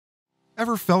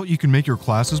Ever felt you can make your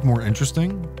classes more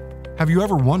interesting? Have you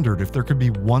ever wondered if there could be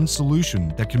one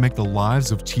solution that can make the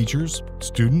lives of teachers,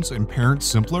 students, and parents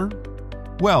simpler?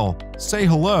 Well, say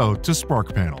hello to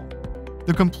SparkPANEL,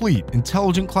 the complete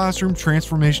intelligent classroom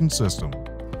transformation system.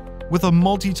 With a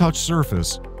multi-touch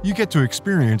surface, you get to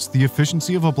experience the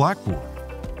efficiency of a blackboard.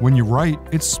 When you write,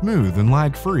 it's smooth and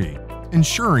lag-free,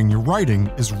 ensuring your writing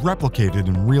is replicated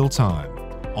in real time.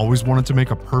 Always wanted to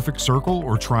make a perfect circle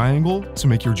or triangle to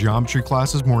make your geometry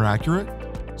classes more accurate?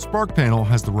 SparkPANEL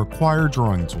has the required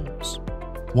drawing tools.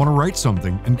 Want to write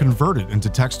something and convert it into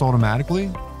text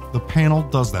automatically? The panel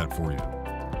does that for you.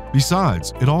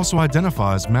 Besides, it also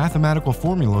identifies mathematical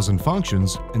formulas and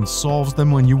functions and solves them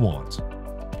when you want.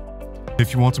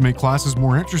 If you want to make classes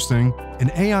more interesting, an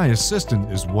AI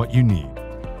assistant is what you need.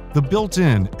 The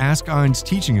built-in Ask Eins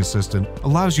teaching assistant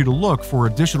allows you to look for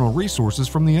additional resources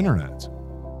from the internet.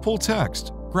 Pull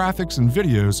text, graphics, and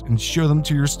videos and show them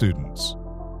to your students.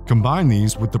 Combine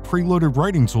these with the preloaded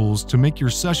writing tools to make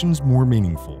your sessions more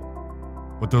meaningful.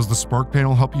 But does the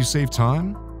SparkPANEL help you save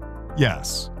time?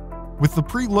 Yes. With the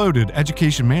preloaded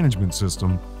education management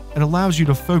system, it allows you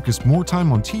to focus more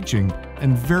time on teaching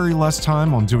and very less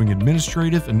time on doing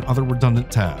administrative and other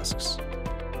redundant tasks.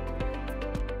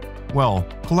 Well,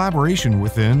 collaboration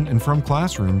within and from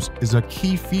classrooms is a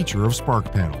key feature of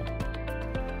SparkPANEL.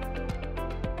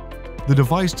 The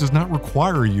device does not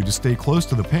require you to stay close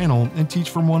to the panel and teach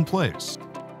from one place.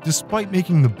 Despite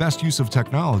making the best use of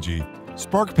technology,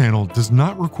 SparkPANEL does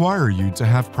not require you to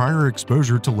have prior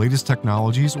exposure to latest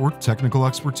technologies or technical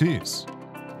expertise.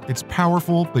 It's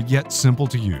powerful but yet simple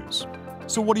to use.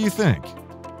 So what do you think?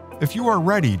 If you are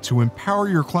ready to empower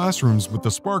your classrooms with the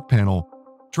SparkPANEL,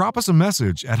 drop us a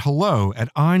message at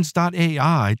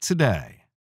hello@eins.ai today.